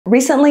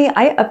Recently,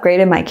 I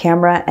upgraded my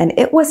camera and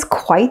it was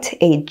quite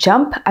a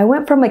jump. I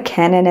went from a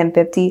Canon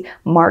M50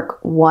 Mark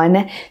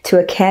I to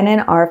a Canon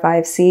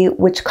R5c,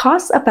 which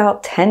costs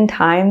about 10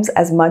 times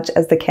as much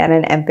as the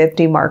Canon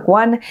M50 Mark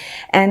I.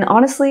 And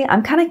honestly,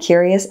 I'm kind of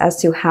curious as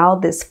to how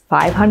this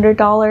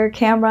 $500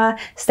 camera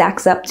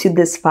stacks up to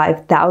this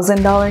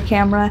 $5,000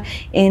 camera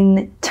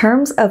in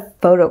terms of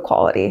photo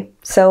quality.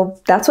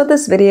 So that's what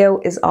this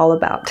video is all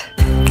about.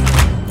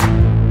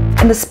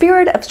 In the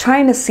spirit of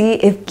trying to see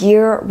if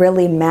gear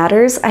really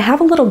matters, I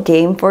have a little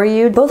game for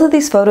you. Both of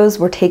these photos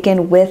were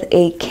taken with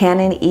a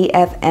Canon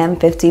EF-M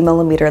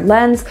 50mm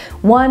lens.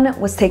 One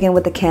was taken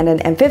with the Canon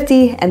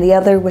M50 and the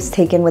other was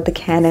taken with the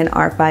Canon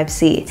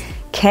R5c.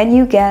 Can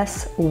you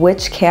guess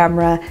which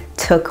camera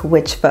took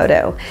which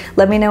photo?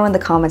 Let me know in the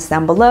comments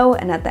down below,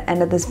 and at the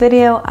end of this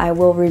video, I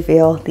will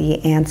reveal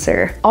the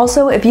answer.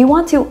 Also, if you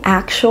want to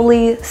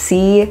actually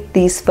see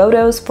these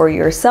photos for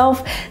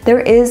yourself,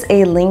 there is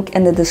a link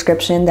in the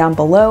description down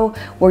below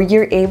where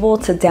you're able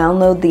to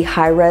download the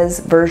high-res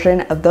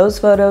version of those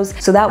photos,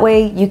 so that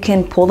way you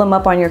can pull them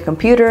up on your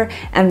computer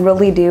and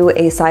really do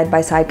a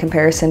side-by-side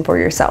comparison for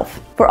yourself.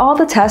 For all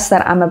the tests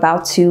that I'm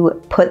about to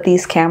put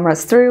these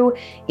cameras through,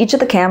 each of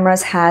the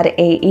cameras had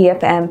a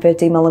EF-M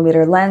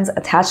 50mm lens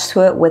attached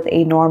to it with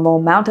a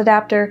normal mount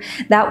adapter.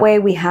 That way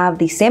we have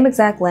the same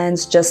exact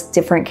lens, just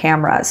different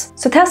cameras.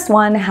 So test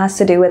one has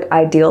to do with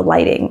ideal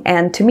lighting.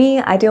 And to me,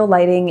 ideal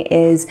lighting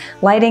is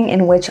lighting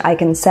in which I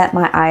can set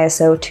my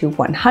ISO to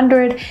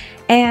 100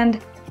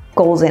 and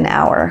golden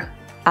hour.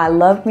 I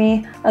love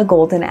me a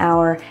golden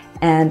hour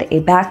and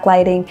a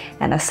backlighting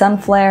and a sun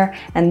flare,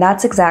 and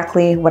that's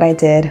exactly what I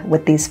did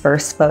with these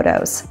first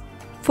photos.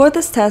 For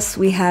this test,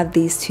 we have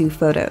these two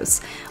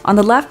photos. On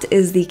the left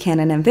is the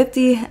Canon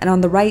M50 and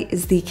on the right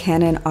is the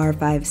Canon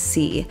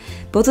R5c.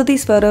 Both of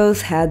these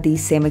photos had the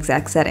same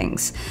exact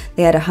settings.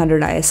 They had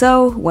 100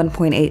 ISO,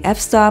 1.8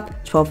 f-stop,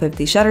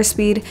 1250 shutter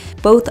speed.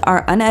 Both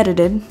are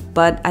unedited,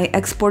 but I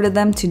exported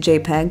them to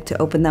JPEG to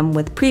open them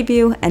with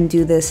preview and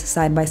do this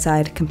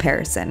side-by-side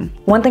comparison.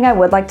 One thing I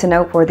would like to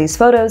note for these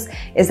photos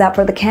is that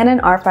for the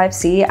Canon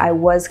R5c, I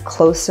was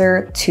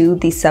closer to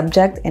the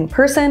subject in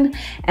person,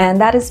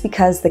 and that is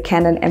because the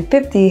Canon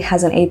M50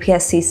 has an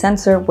aps-c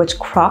sensor which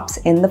crops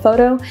in the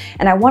photo,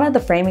 and I wanted the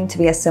framing to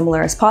be as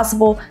similar as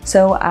possible,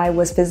 so I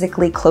was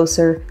physically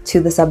closer to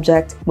the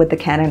subject with the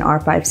Canon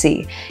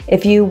R5c.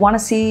 If you want to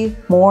see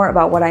more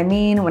about what I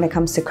mean when it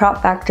comes to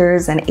crop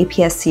factors and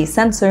aps-c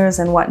sensors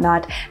and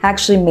whatnot, I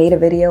actually made a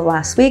video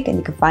last week and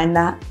you can find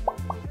that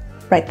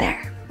right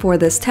there. For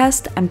this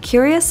test, I'm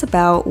curious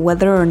about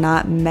whether or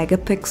not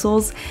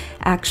megapixels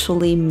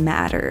actually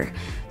matter.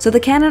 So the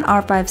Canon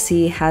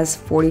R5c has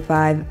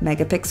 45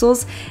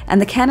 megapixels and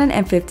the Canon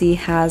M50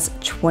 has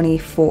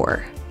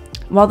 24.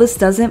 While this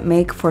doesn't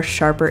make for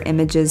sharper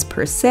images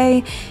per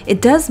se, it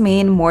does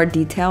mean more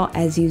detail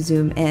as you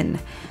zoom in.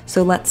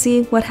 So let's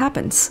see what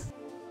happens.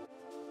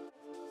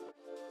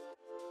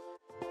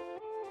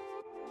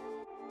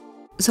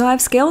 So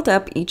I've scaled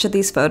up each of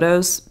these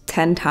photos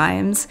 10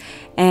 times,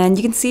 and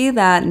you can see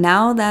that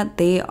now that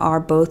they are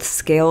both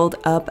scaled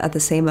up at the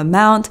same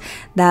amount,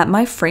 that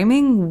my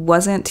framing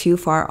wasn't too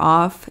far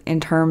off in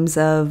terms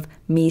of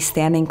me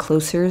standing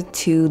closer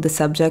to the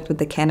subject with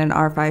the Canon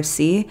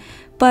R5c.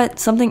 But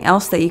something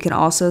else that you can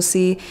also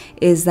see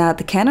is that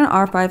the Canon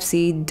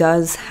R5c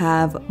does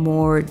have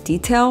more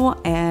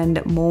detail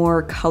and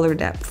more color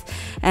depth.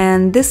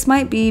 And this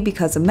might be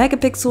because of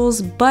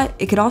megapixels, but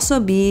it could also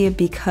be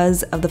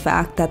because of the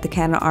fact that the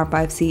Canon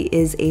R5c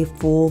is a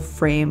full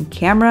frame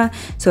camera.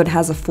 So it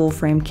has a full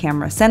frame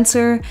camera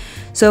sensor.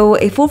 So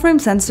a full frame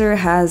sensor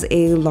has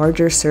a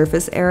larger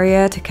surface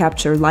area to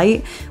capture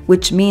light,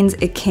 which means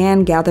it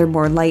can gather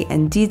more light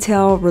and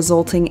detail,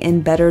 resulting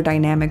in better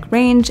dynamic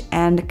range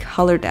and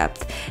color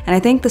depth. And I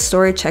think the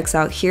story checks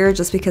out here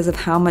just because of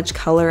how much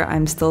color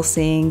I'm still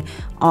seeing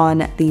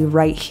on the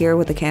right here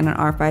with the Canon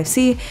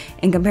R5c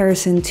in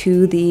comparison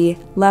to the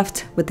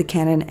left with the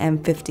Canon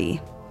M50.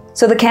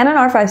 So the Canon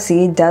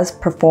R5c does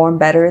perform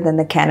better than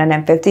the Canon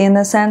M50 in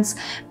this sense,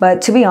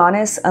 but to be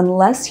honest,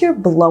 unless you're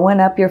blowing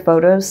up your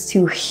photos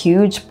to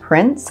huge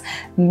prints,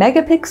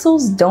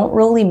 megapixels don't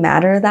really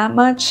matter that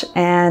much,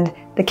 and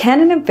the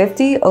Canon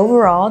M50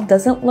 overall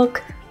doesn't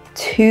look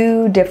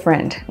too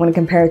different when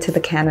compared to the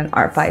Canon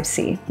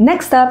R5c.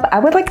 Next up, I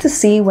would like to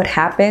see what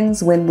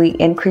happens when we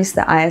increase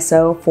the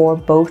ISO for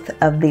both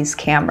of these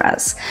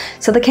cameras.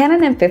 So the Canon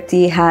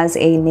M50 has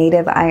a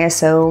native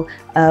ISO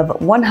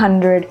of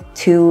 100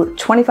 to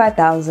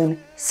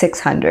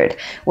 25,600,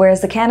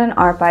 whereas the Canon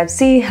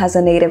R5c has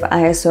a native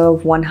ISO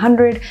of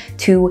 100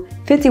 to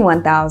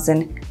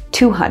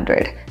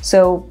 51,200.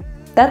 So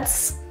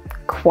that's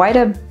quite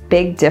a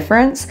big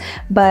difference,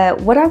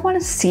 but what I want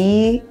to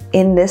see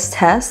in this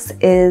test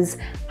is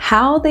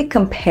how they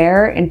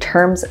compare in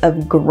terms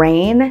of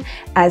grain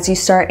as you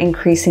start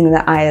increasing the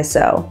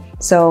ISO.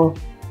 So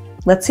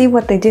let's see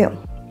what they do.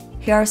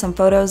 Here are some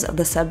photos of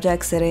the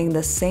subject sitting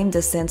the same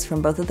distance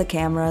from both of the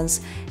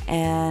cameras,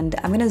 and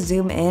I'm going to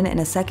zoom in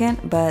a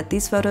second, but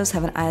these photos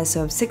have an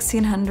ISO of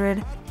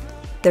 1600,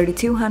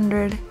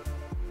 3200,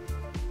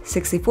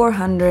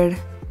 6400,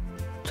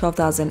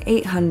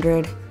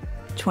 12,800,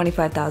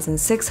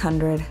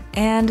 25,600,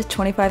 and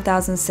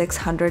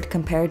 25,600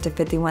 compared to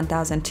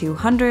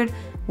 51,200,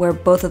 where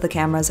both of the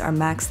cameras are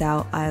maxed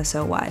out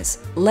ISO wise.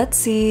 Let's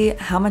see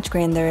how much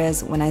grain there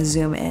is when I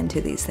zoom into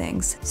these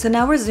things. So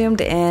now we're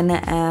zoomed in,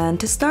 and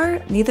to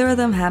start, neither of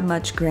them have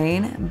much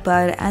grain,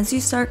 but as you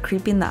start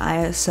creeping the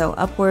ISO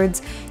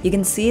upwards, you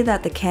can see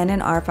that the Canon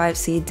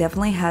R5c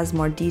definitely has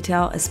more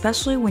detail,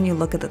 especially when you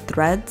look at the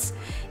threads.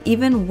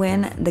 Even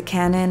when the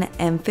Canon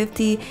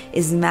M50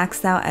 is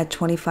maxed out at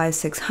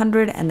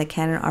 25,600 and the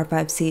Canon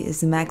R5c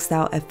is maxed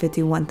out at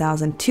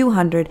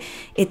 51,200,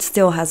 it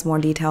still has more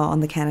detail on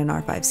the Canon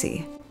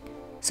R5c.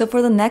 So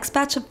for the next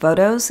batch of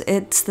photos,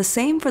 it's the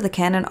same for the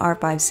Canon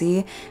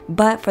R5c,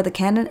 but for the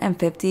Canon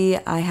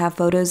M50, I have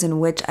photos in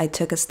which I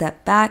took a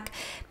step back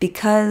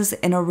because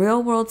in a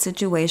real world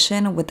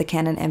situation with the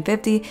Canon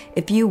M50,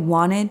 if you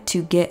wanted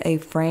to get a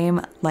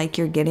frame like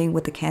you're getting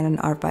with the Canon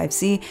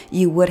R5c,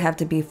 you would have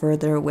to be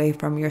further away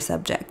from your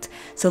subject.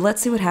 So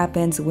let's see what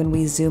happens when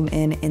we zoom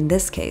in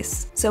this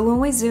case. So when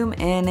we zoom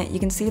in, you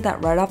can see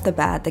that right off the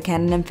bat, the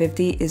Canon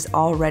M50 is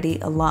already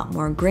a lot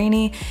more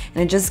grainy,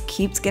 and it just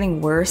keeps getting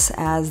worse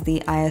as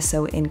the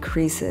ISO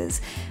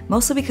increases,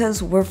 mostly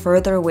because we're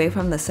further away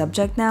from the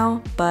subject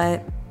now,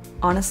 but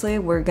honestly,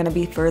 we're gonna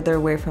be further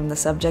away from the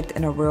subject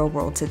in a real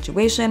world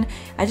situation.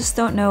 I just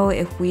don't know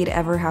if we'd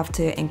ever have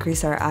to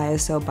increase our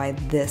ISO by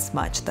this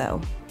much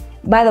though.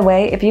 By the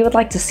way, if you would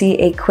like to see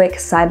a quick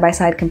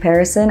side-by-side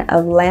comparison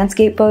of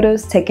landscape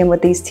photos taken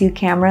with these two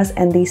cameras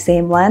and the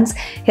same lens,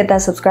 hit that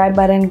subscribe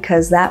button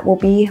because that will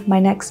be my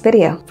next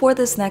video. For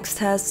this next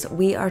test,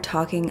 we are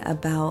talking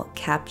about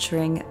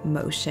capturing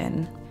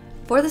motion.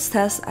 For this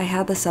test, I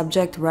had the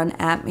subject run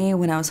at me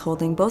when I was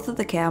holding both of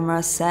the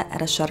cameras set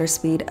at a shutter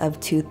speed of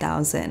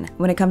 2000.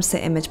 When it comes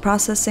to image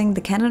processing,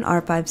 the Canon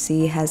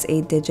R5c has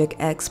a DJI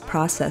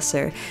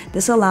processor.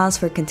 This allows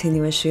for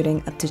continuous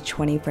shooting up to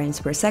 20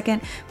 frames per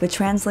second, which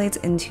translates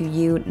into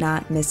you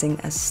not missing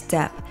a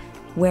step.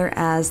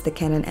 Whereas the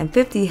Canon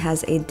M50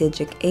 has a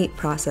DJI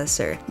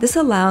processor. This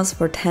allows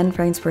for 10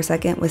 frames per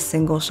second with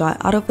single shot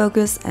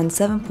autofocus and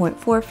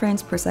 7.4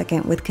 frames per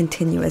second with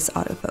continuous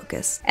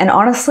autofocus. And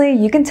honestly,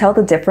 you can tell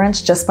the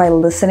difference just by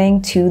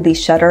listening to the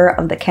shutter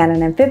of the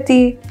Canon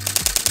M50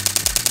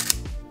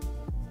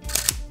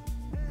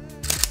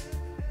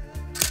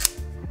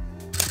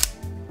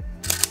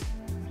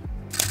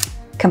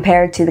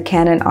 compared to the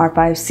Canon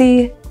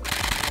R5c.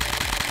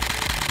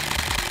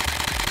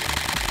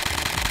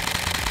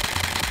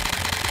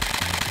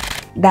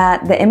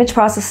 That the image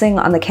processing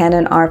on the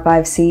Canon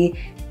R5c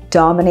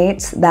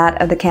dominates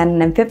that of the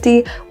Canon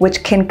M50,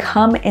 which can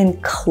come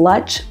in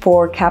clutch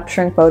for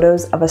capturing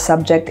photos of a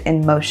subject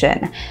in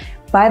motion.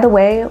 By the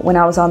way, when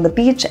I was on the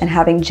beach and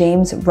having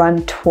James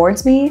run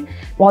towards me,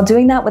 while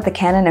doing that with the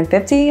Canon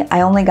M50,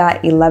 I only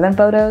got 11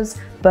 photos,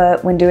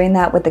 but when doing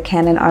that with the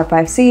Canon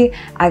R5c,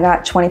 I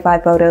got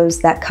 25 photos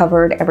that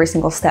covered every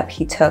single step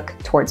he took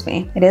towards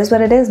me. It is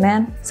what it is,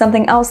 man.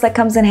 Something else that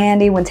comes in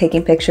handy when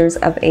taking pictures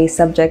of a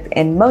subject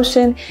in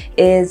motion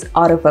is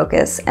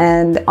autofocus.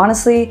 And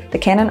honestly, the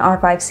Canon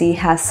R5c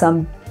has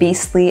some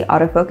beastly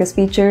autofocus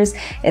features.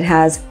 It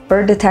has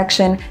bird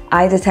detection,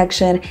 eye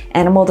detection,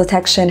 animal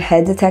detection,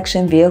 head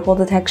detection, vehicle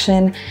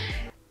detection,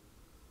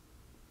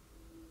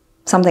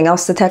 something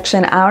else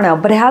detection, I don't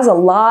know, but it has a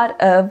lot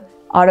of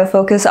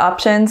autofocus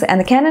options, and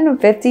the Canon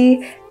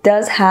M50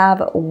 does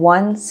have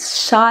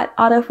one-shot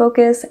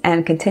autofocus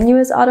and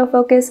continuous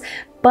autofocus,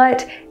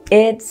 but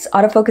its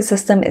autofocus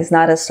system is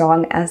not as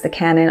strong as the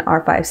Canon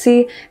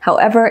R5c.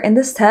 However, in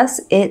this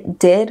test, it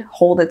did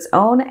hold its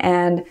own,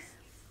 and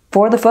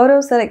for the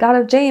photos that it got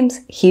of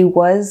James, he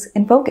was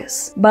in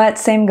focus. But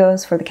same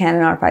goes for the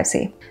Canon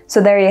R5c. So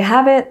there you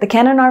have it. The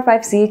Canon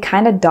R5c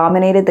kind of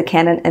dominated the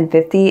Canon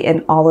M50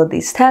 in all of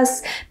these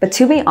tests, but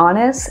to be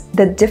honest,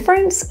 the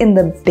difference in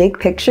the big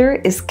picture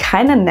is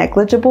kind of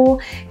negligible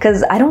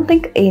because I don't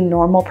think a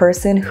normal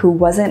person who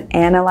wasn't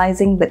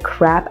analyzing the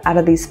crap out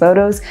of these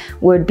photos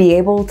would be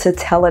able to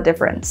tell a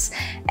difference.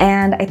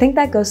 And I think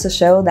that goes to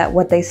show that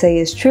what they say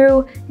is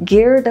true.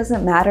 Gear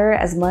doesn't matter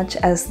as much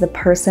as the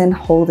person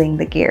holding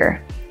the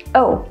gear.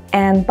 Oh,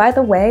 and by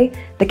the way,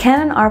 the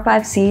Canon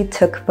R5c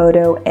took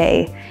photo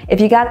A. If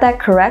you got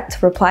that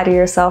correct, reply to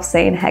yourself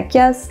saying heck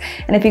yes.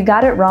 And if you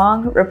got it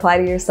wrong, reply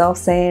to yourself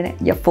saying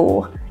you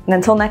fool. And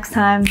until next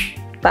time,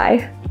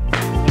 bye.